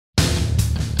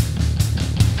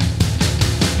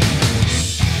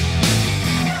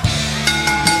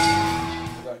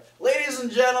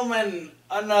gentlemen,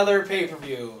 another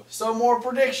pay-per-view. So more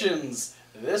predictions.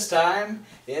 This time,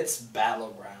 it's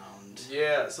Battleground.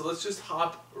 Yeah, so let's just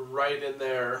hop right in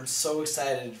there. I'm so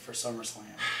excited for SummerSlam.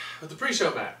 With the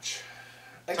pre-show match.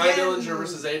 Again, Ty Dillinger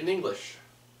versus Aiden English.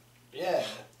 Yeah.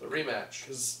 The rematch.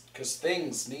 Because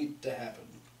things need to happen.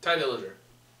 Ty Dillinger.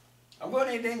 I'm going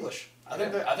Aiden English. I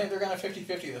think they're going to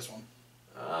 50-50 this one.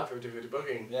 Ah, 50-50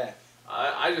 booking. Yeah.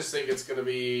 I just think it's going to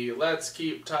be, let's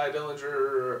keep Ty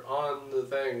Dillinger on the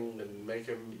thing and make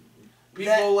him...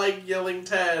 People like yelling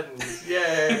 10.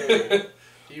 Yay.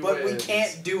 But wins. We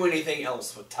can't do anything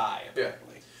else with Ty,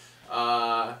 apparently.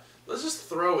 Yeah. Let's just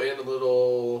throw in a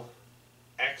little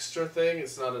extra thing.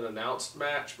 It's not an announced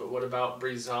match, but what about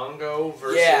Breezango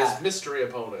versus mystery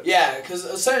opponent? Yeah, because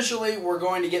essentially we're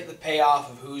going to get the payoff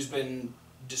of who's been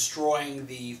destroying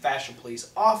the Fashion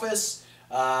Police office.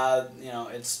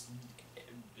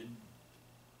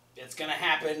 It's going to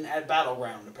happen at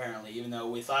Battleground, apparently, even though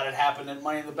we thought it happened at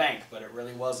Money in the Bank, but it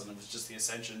really wasn't. It was just the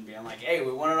Ascension being like, hey,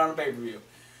 we want it on a pay-per-view.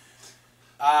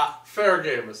 Fair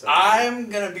game, Ascension. I'm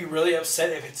going to be really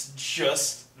upset if it's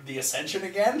just the Ascension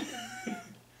again.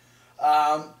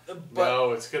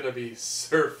 No, it's going to be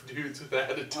Surf Dudes with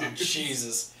Attitude. Oh,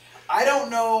 Jesus. I don't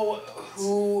know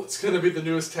who... It's going to be the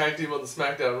newest tag team on the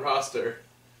Smackdown roster.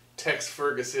 Tex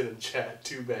Ferguson and Chad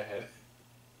Too Bad.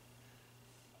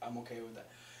 I'm okay with that.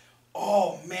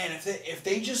 Oh man, if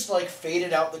they just like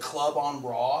faded out the club on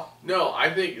Raw. No, I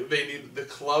think the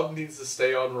club needs to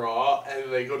stay on Raw and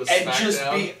they go to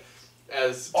SmackDown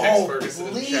as Tex Ferguson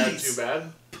and Chad Too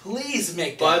Bad. Please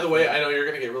make that. By the way, I know you're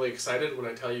gonna get really excited when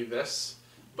I tell you this,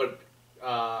 but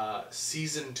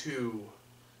season 2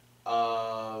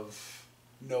 of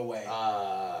No way.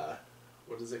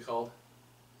 what is it called?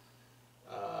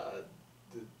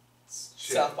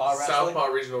 Southpaw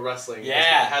Regional Wrestling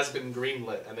has been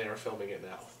greenlit, and they are filming it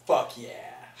now. Fuck yeah.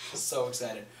 So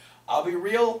excited. I'll be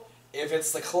real, if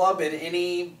it's the club in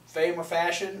any fame or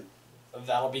fashion,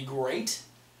 that'll be great.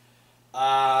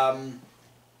 I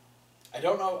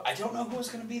don't know who it's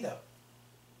going to be, though.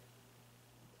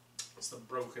 It's the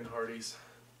Broken Hardys.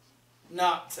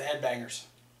 No, it's the Headbangers.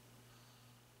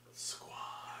 Squad.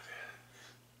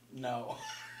 No.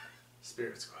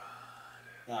 Spirit Squad.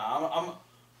 No,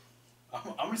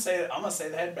 I'm gonna say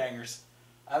the Headbangers.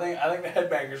 I think the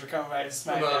Headbangers are coming back to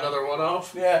SmackDown. Another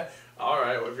one-off? Yeah. All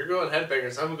right. Well, if you're going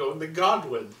Headbangers, I'm going the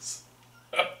Godwins.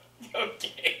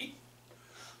 Okay.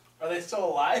 Are they still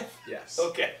alive? Yes.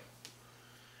 Okay.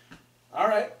 All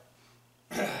right.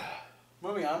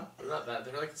 Moving on. They're not that.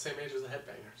 They're like the same age as the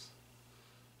Headbangers.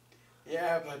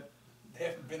 Yeah, but they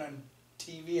haven't been on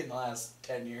TV in the last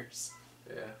 10 years.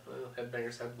 Yeah. Well,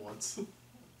 Headbangers had once.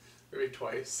 Maybe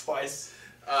twice. Twice.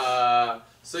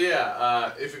 So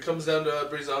yeah, if it comes down to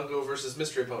Breezango versus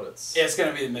mystery opponents. Yeah, it's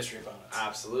going to be the mystery opponents.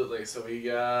 Absolutely. So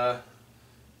we,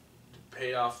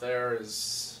 payoff there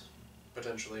is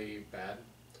potentially bad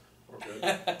or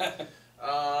good.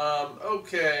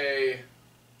 Okay.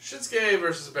 Shinsuke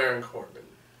versus Baron Corbin.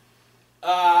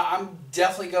 I'm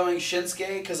definitely going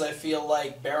Shinsuke because I feel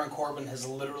like Baron Corbin has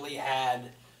literally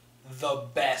had the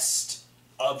best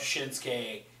of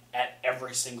Shinsuke at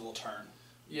every single turn.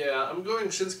 Yeah, I'm going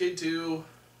Shinsuke too,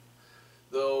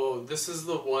 though this is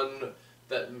the one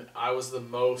that I was the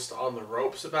most on the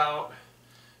ropes about,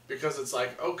 because it's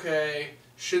like, okay,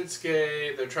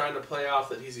 Shinsuke, they're trying to play off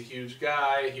that he's a huge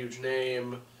guy, a huge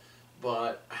name,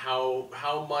 but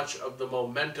how much of the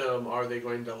momentum are they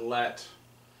going to let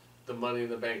the Money in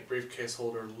the Bank briefcase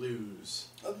holder lose?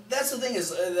 That's the thing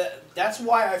is, that's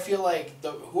why I feel like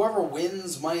whoever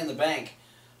wins Money in the Bank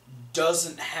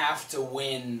doesn't have to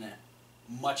win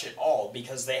much at all,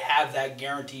 because they have that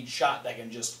guaranteed shot that can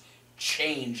just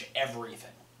change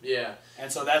everything. Yeah.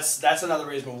 And so that's another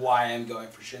reason why I'm going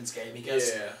for Shinsuke, because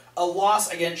a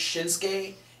loss against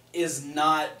Shinsuke is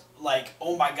not like,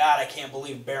 oh my god, I can't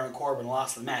believe Baron Corbin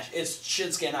lost the match. It's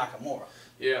Shinsuke Nakamura.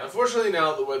 Yeah, unfortunately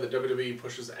now the way that WWE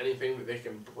pushes anything that they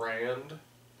can brand.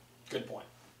 Good point.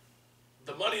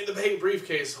 The Money in the Bank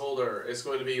briefcase holder is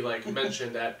going to be like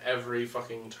mentioned at every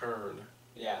fucking turn.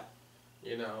 Yeah.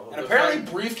 You know. And apparently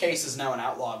briefcase is now an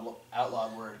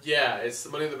outlawed word. Yeah, it's the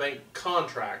Money in the Bank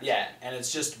contract. Yeah, and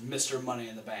it's just Mr. Money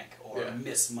in the Bank or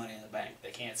Miss Money in the Bank.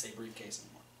 They can't say briefcase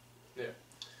anymore.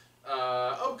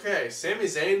 Yeah. Okay, Sami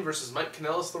Zayn versus Mike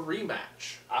Kanellis, the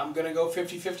rematch. I'm going to go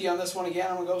 50-50 on this one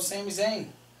again. I'm going to go Sami Zayn.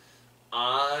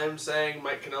 I'm saying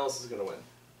Mike Kanellis is going to win.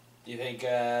 Do you think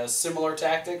similar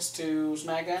tactics to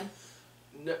SmackDown?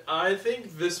 No, I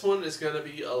think this one is going to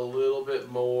be a little bit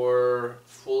more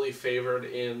fully favored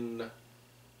in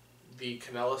the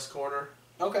Kanellis corner.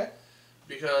 Okay.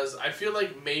 Because I feel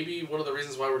like maybe one of the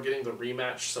reasons why we're getting the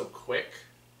rematch so quick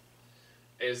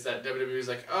is that WWE is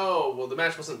like, oh, well, the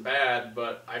match wasn't bad,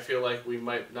 but I feel like we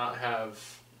might not have...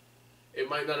 It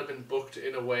might not have been booked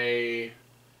in a way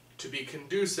to be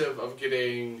conducive of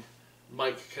getting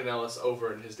Mike Kanellis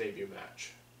over in his debut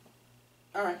match.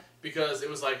 All right. Because it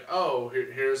was like, oh,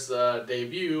 here's the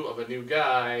debut of a new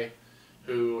guy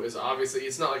who is obviously...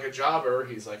 It's not like a jobber.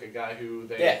 He's like a guy who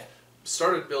they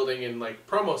started building in, like,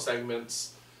 promo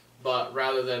segments, but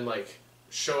rather than, like,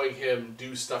 showing him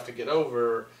do stuff to get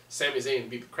over, Sami Zayn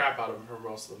beat the crap out of him for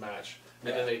most of the match,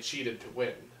 and then they cheated to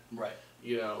win. Right.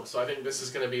 You know, so I think this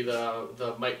is going to be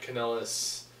the Mike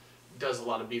Kanellis does a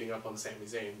lot of beating up on Sami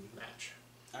Zayn match.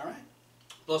 All right.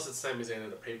 Plus, it's Sami Zayn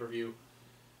at a pay-per-view.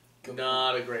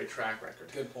 Not a great track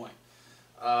record. Good point.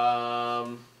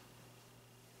 How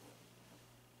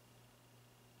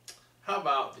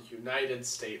about the United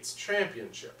States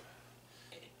Championship?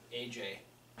 AJ.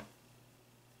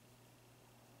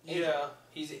 Yeah.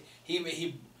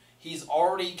 He's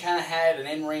already kind of had an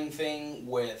in-ring thing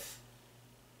with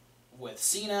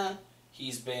Cena.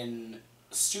 He's been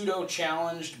pseudo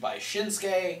challenged by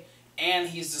Shinsuke, and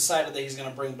he's decided that he's going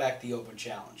to bring back the Open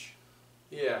Challenge.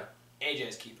 Yeah.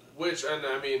 AJ's keeping it. Which, and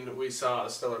I mean, we saw a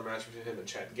stellar match between him and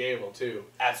Chad Gable too.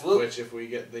 Absolutely. Which, if we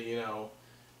get the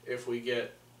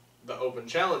Open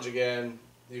Challenge again,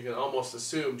 you can almost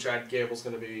assume Chad Gable's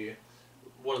going to be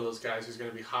one of those guys who's going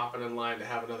to be hopping in line to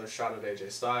have another shot at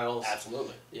AJ Styles.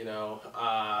 Absolutely. You know,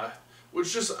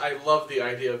 which just, I love the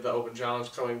idea of the Open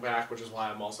Challenge coming back, which is why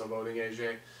I'm also voting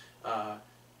AJ.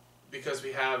 Because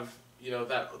we have, you know,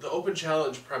 the Open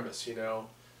Challenge premise, you know,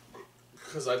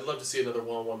 because I'd love to see another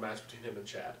one-on-one match between him and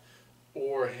Chad,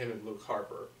 or him and Luke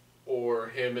Harper, or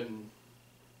him and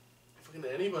fucking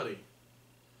anybody.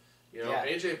 You know,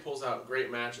 AJ pulls out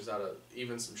great matches out of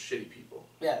even some shitty people.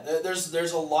 Yeah,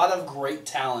 there's a lot of great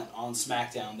talent on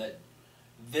SmackDown that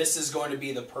this is going to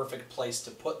be the perfect place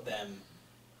to put them.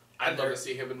 I'd love to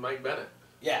see him and Mike Bennett.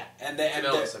 Yeah, and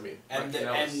it's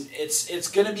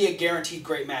going to be a guaranteed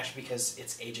great match because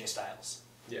it's AJ Styles.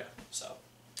 Yeah. So.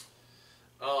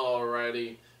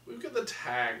 Alrighty, we've got the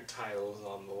tag titles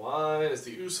on the line as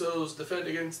the Usos defend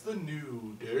against the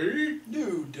New Day.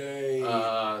 New Day.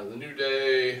 The New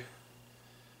Day,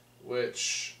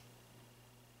 which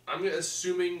I'm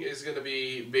assuming is going to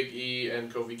be Big E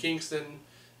and Kofi Kingston,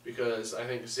 because I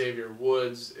think Xavier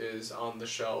Woods is on the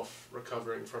shelf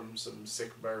recovering from some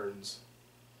sick burns.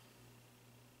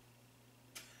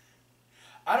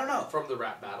 I don't know. From the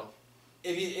rap battle.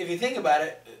 If you think about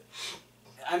it,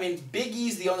 I mean, Big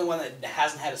E's the only one that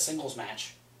hasn't had a singles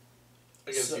match.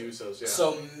 Against the Usos, yeah.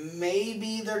 So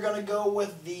maybe they're going to go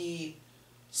with the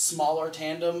smaller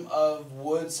tandem of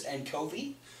Woods and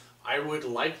Kofi. I would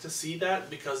like to see that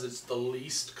because it's the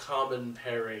least common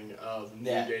pairing of New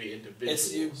Day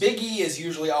individuals. Big E is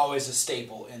usually always a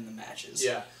staple in the matches.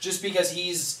 Yeah. Just because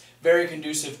he's very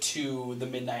conducive to the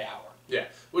midnight hour. Yeah,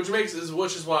 which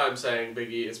is why I'm saying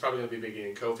Big E. It's probably going to be Big E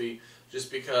and Kofi, just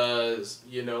because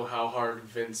you know how hard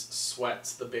Vince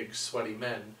sweats the big sweaty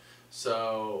men.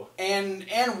 So and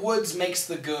Woods makes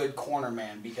the good corner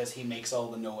man because he makes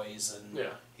all the noise and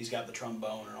he's got the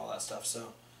trombone and all that stuff.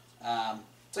 So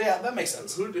yeah, that makes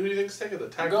sense. Who do you think's taking the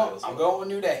tag titles? I'm going with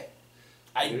New Day.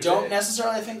 I don't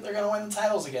necessarily think they're going to win the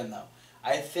titles again, though.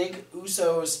 I think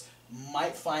Usos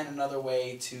might find another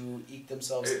way to eke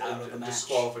themselves out of the match.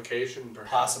 Disqualification,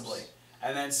 perhaps. Possibly.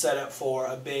 And then set up for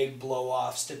a big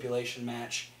blow-off stipulation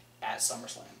match at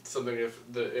SummerSlam. Something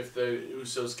if the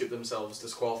Usos get themselves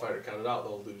disqualified or counted out,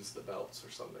 they'll lose the belts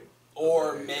or something.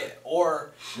 Or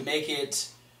make it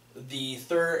the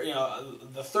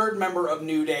third member of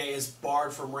New Day is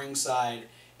barred from ringside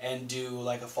and do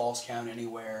like a false count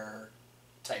anywhere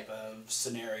type of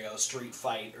scenario, street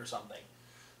fight or something.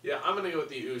 Yeah, I'm gonna go with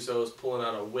the Usos pulling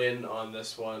out a win on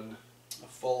this one. A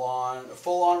full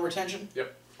on retention?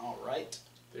 Yep. All right.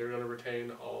 They're gonna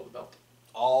retain all the belt.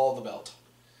 All the belt.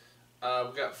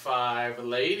 We've got 5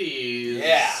 ladies.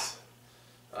 Yeah.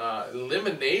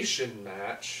 Elimination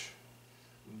match,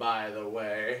 by the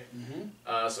way.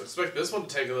 Mm-hmm. So expect this one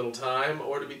to take a little time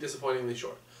or to be disappointingly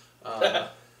short.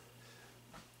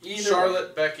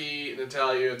 Charlotte, Becky,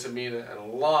 Natalya, Tamina,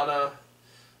 and Lana.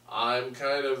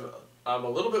 I'm a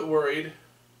little bit worried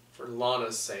for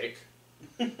Lana's sake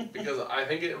because I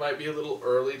think it might be a little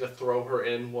early to throw her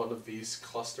in one of these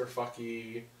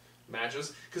clusterfucky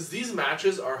matches, because these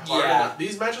matches are hard enough.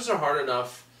 These matches are hard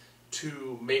enough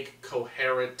to make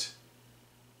coherent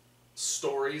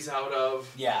stories out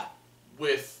of. Yeah.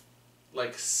 With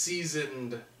like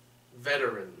seasoned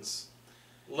veterans,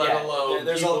 let alone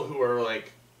people who are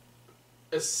like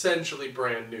essentially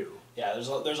brand new. Yeah, there's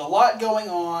a lot going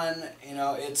on. You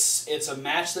know, it's a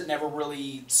match that never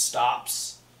really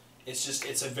stops.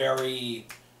 It's a very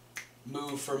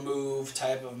move for move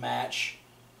type of match.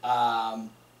 I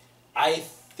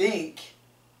think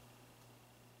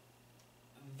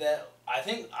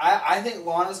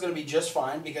Lana's going to be just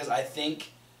fine because I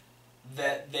think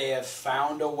that they have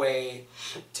found a way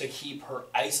to keep her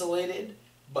isolated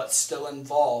but still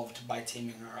involved by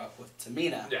teaming her up with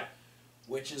Tamina. Yeah.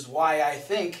 Which is why I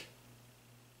think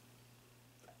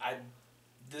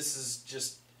this is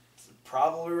just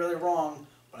probably really wrong,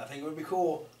 but I think it would be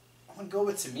cool. I'm going to go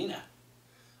with Tamina.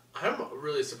 I'm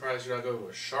really surprised you're not going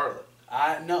with Charlotte.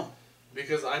 No.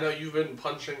 Because I know you've been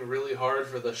punching really hard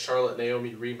for the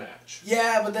Charlotte-Naomi rematch.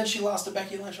 Yeah, but then she lost to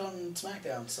Becky Lynch on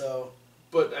SmackDown, so...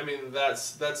 But, I mean,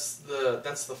 that's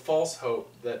the false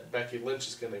hope that Becky Lynch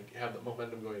is going to have the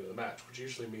momentum going into the match, which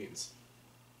usually means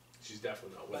she's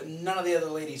definitely not winning. But none of the other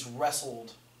ladies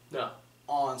wrestled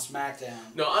on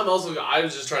SmackDown. No, I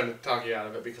was just trying to talk you out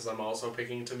of it because I'm also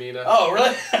picking Tamina. Oh,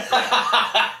 really?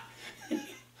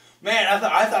 Man, I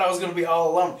thought I was gonna be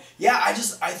all alone. Yeah, I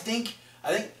think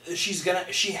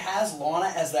she has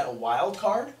Lana as that wild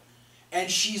card,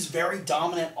 and she's very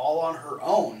dominant all on her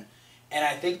own. And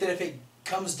I think that if it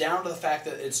comes down to the fact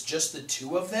that it's just the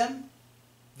two of them,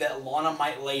 that Lana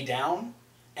might lay down,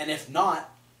 and if not,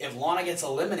 if Lana gets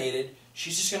eliminated,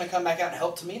 she's just gonna come back out and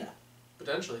help Tamina.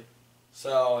 Potentially.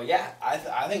 So yeah, I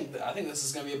think this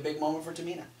is gonna be a big moment for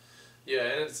Tamina. Yeah,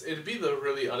 and it'd be the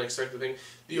really unexpected thing.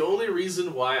 The only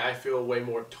reason why I feel way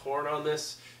more torn on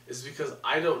this is because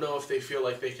I don't know if they feel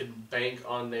like they can bank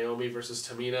on Naomi versus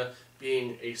Tamina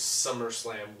being a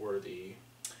SummerSlam worthy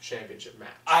championship match.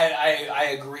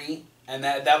 I agree, and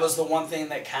that was the one thing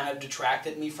that kind of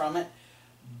detracted me from it.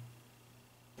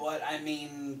 But I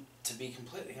mean, to be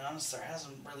completely honest, there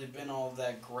hasn't really been all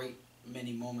that great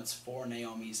many moments for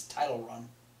Naomi's title run.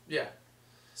 Yeah.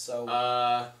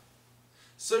 So.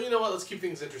 So you know what? Let's keep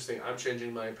things interesting. I'm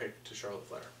changing my pick to Charlotte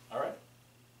Flair. All right.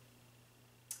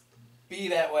 Be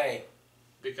that way.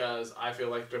 Because I feel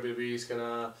like WWE is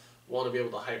gonna want to be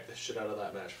able to hype the shit out of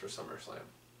that match for SummerSlam.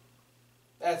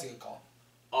 That's a good call.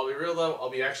 I'll be real though. I'll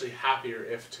be actually happier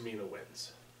if Tamina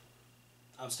wins.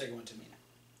 I'm sticking with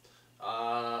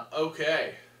Tamina.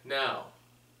 Okay. Now,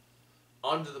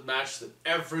 on to the match that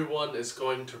everyone is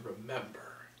going to remember.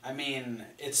 I mean,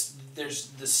 the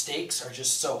stakes are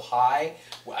just so high.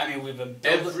 I mean, we've been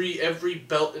building... Every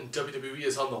belt in WWE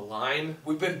is on the line.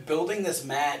 We've been building this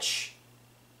match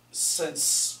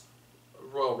since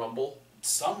Royal Rumble.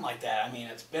 Something like that. I mean,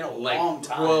 it's been a long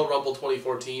time. Royal Rumble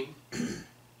 2014.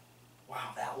 Wow,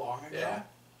 that long ago? Yeah.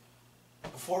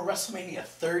 Before WrestleMania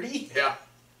 30? Yeah.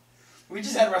 We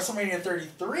just had WrestleMania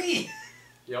 33.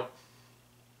 Yep.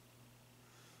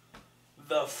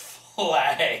 The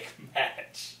flag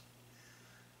match.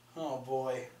 Oh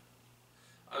boy.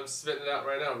 I'm spitting it out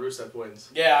right now. Rusev wins.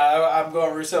 Yeah, I'm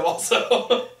going Rusev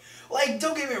also. Like,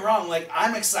 don't get me wrong. Like,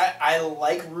 I'm excited. I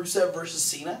like Rusev versus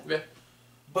Cena. Yeah.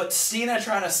 But Cena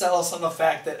trying to sell us on the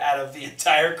fact that out of the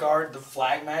entire card, the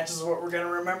flag match is what we're going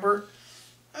to remember.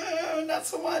 Not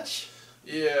so much.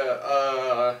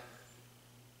 Yeah,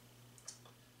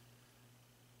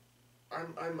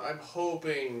 I'm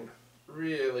hoping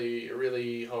really,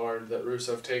 really hard that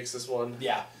Rusev takes this one.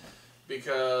 Yeah.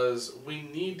 Because we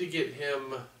need to get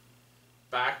him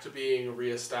back to being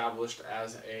reestablished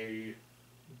as a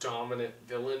dominant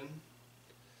villain.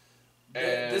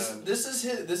 And this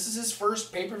is his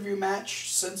first pay-per-view match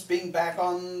since being back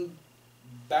on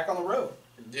the road.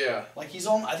 Yeah. Like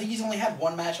I think he's only had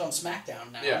one match on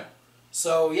SmackDown now. Yeah.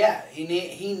 So yeah, he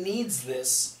needs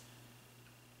this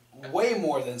way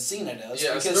more than Cena does.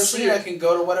 Yeah, because Cena can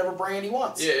go to whatever brand he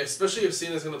wants. Yeah, especially if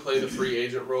Cena's going to play the free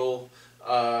agent role.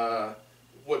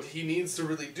 What he needs to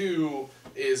really do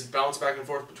is bounce back and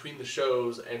forth between the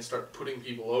shows and start putting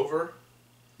people over.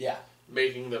 Yeah.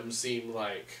 Making them seem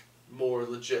like more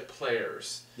legit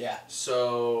players. Yeah.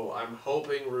 So I'm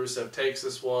hoping Rusev takes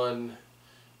this one,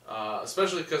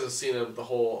 especially because of Cena, the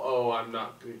whole, I'm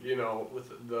not,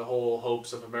 with the whole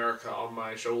hopes of America on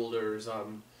my shoulders,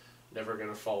 I'm never going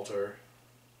to falter.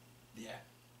 Yeah.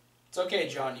 It's okay,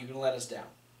 John, you can let us down.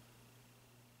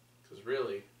 Because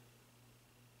really,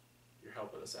 you're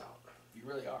helping us out. You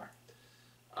really are.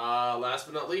 Last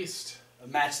but not least. A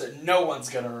match that no one's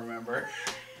going to remember.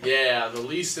 Yeah, the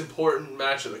least important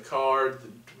match of the card,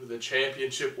 the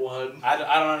championship one. I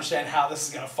don't understand how this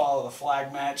is going to follow the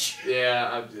flag match.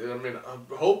 Yeah, I mean,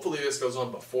 hopefully this goes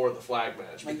on before the flag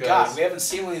match. My God, we haven't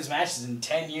seen one of these matches in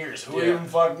 10 years. Who even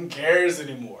fucking cares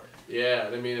anymore? Yeah,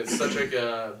 I mean, it's such like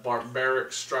a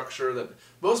barbaric structure that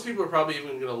most people are probably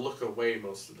even going to look away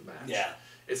most of the match. Yeah.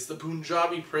 It's the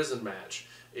Punjabi Prison match.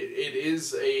 It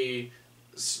is a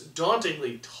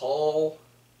dauntingly tall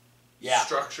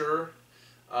structure,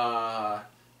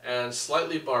 and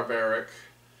slightly barbaric,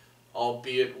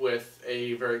 albeit with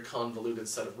a very convoluted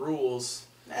set of rules.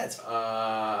 That's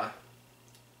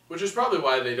which is probably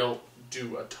why they don't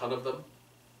do a ton of them.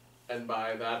 And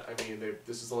by that, I mean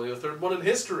this is only the third one in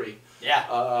history. Yeah.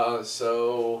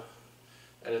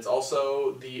 And it's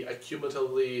also the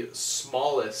accumulatively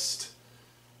smallest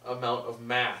amount of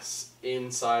mass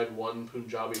inside one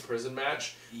Punjabi prison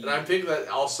match. Yeah. And I think that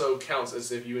also counts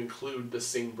as if you include the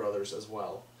Singh brothers as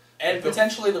well. And like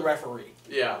potentially the referee.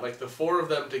 Yeah, like the four of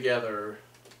them together.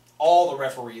 All the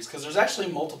referees, because there's actually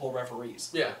multiple referees.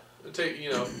 Yeah.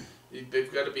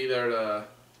 They've got to be there to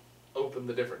open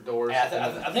the different doors.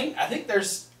 Yeah, I think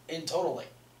there's in total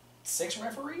like 6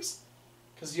 referees,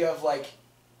 because you have like,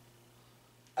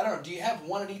 I don't know, do you have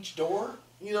one at each door?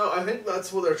 I think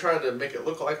that's what they're trying to make it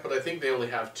look like, but I think they only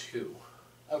have 2.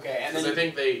 Okay, and then I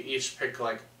think they each pick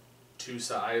like 2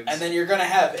 sides. And then you're gonna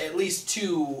have at least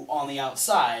 2 on the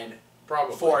outside.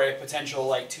 Probably. For a potential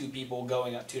like 2 people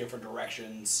going up 2 different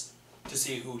directions to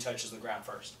see who touches the ground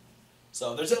first.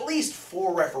 So there's at least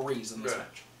 4 referees in this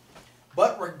match.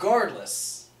 But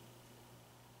regardless,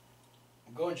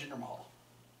 I'm going Jinder Mahal.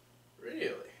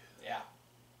 Really? Yeah.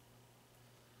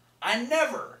 I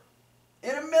never,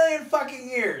 in a million fucking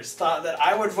years, thought that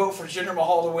I would vote for Jinder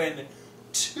Mahal to win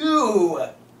 2,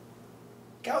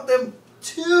 count them,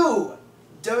 2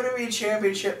 WWE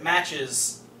Championship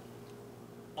matches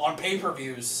on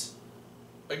pay-per-views.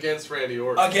 Against Randy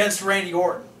Orton. Against Randy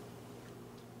Orton.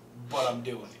 But I'm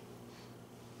doing it.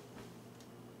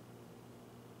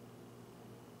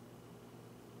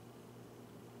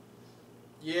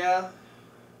 Yeah.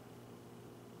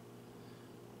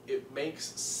 It makes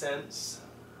sense.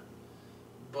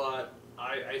 But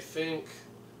I think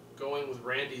going with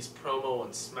Randy's promo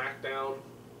on SmackDown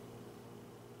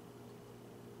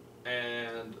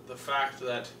and the fact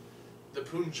that the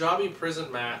Punjabi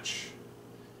Prison match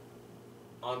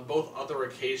on both other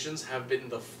occasions have been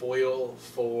the foil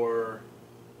for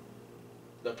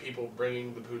the people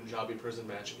bringing the Punjabi Prison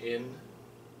match in.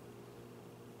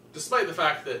 Despite the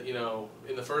fact that,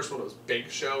 in the first one it was Big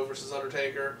Show versus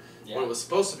Undertaker, when it was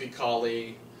supposed to be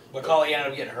Khali. But Khali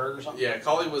ended up getting hurt or something? Yeah,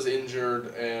 Khali was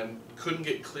injured and couldn't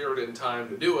get cleared in time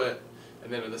to do it.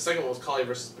 And then in the second one was Khali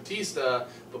versus Batista,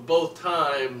 but both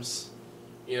times,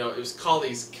 it was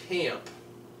Khali's camp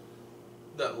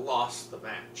that lost the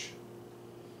match.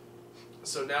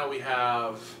 So now we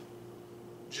have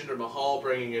Jinder Mahal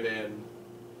bringing it in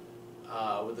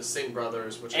with the Singh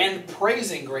brothers, and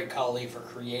praising Great Khali for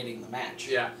creating the match.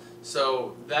 Yeah,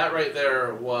 so that right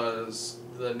there was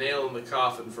the nail in the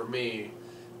coffin for me,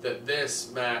 that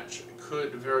this match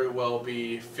could very well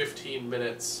be 15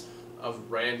 minutes of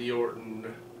Randy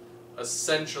Orton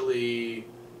essentially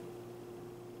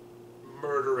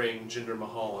murdering Jinder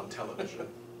Mahal on television.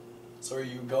 So are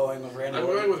you going with Randy Orton?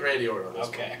 I'm going with Randy Orton on this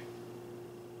one. Okay.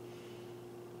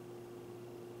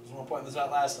 There's one point this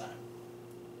out last time.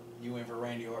 You went for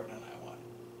Randy Orton and I won.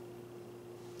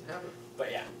 It happened.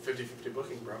 But yeah. 50-50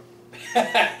 booking, bro.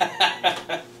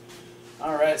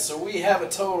 Alright, so we have a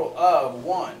total of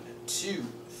 1, 2,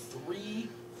 3,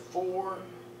 4,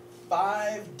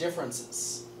 5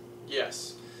 differences.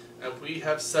 Yes. And we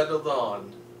have settled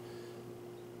on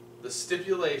the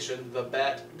stipulation, the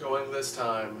bet going this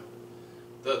time,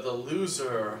 that the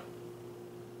loser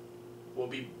will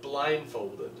be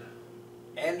blindfolded.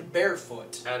 And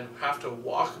barefoot. And have to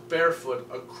walk barefoot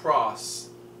across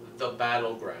the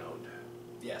battleground.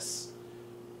 Yes.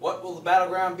 What will the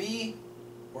battleground be?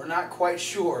 We're not quite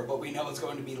sure, but we know it's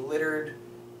going to be littered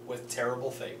with terrible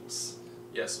things.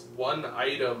 Yes, 1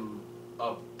 item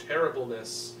of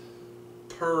terribleness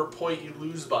per point you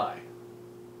lose by.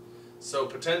 So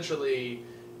potentially,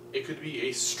 it could be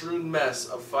a strewn mess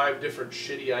of 5 different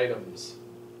shitty items.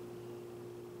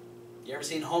 You ever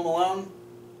seen Home Alone?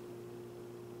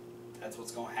 That's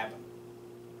what's going to happen.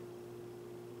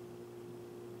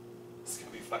 It's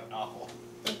going to be fucking awful.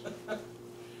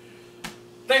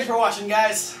 Thanks for watching,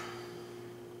 guys.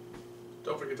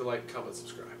 Don't forget to like, comment,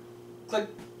 subscribe. Click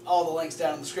all the links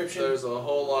down in the description. There's a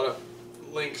whole lot of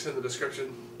links in the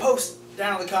description. Post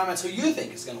down in the comments who you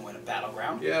think is going to win a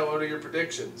battleground. Yeah, what are your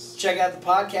predictions? Check out the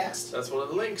podcast. That's one of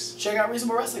the links. Check out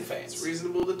Reasonable Wrestling Fans. It's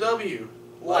reasonable to W.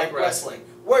 Like wrestling.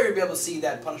 Where you'll be able to see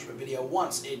that punishment video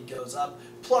once it goes up.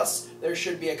 Plus, there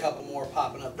should be a couple more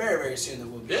popping up very, very soon that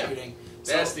we'll be shooting.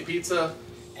 Nasty pizza.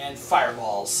 And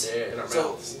fireballs. Yeah, in our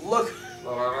so mouths. look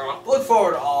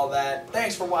forward to all that.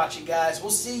 Thanks for watching, guys. We'll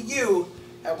see you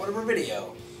at whatever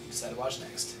video you decide to watch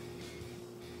next.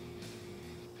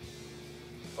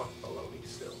 Fuck baloney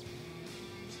still.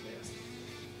 It's nasty.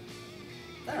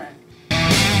 Alright.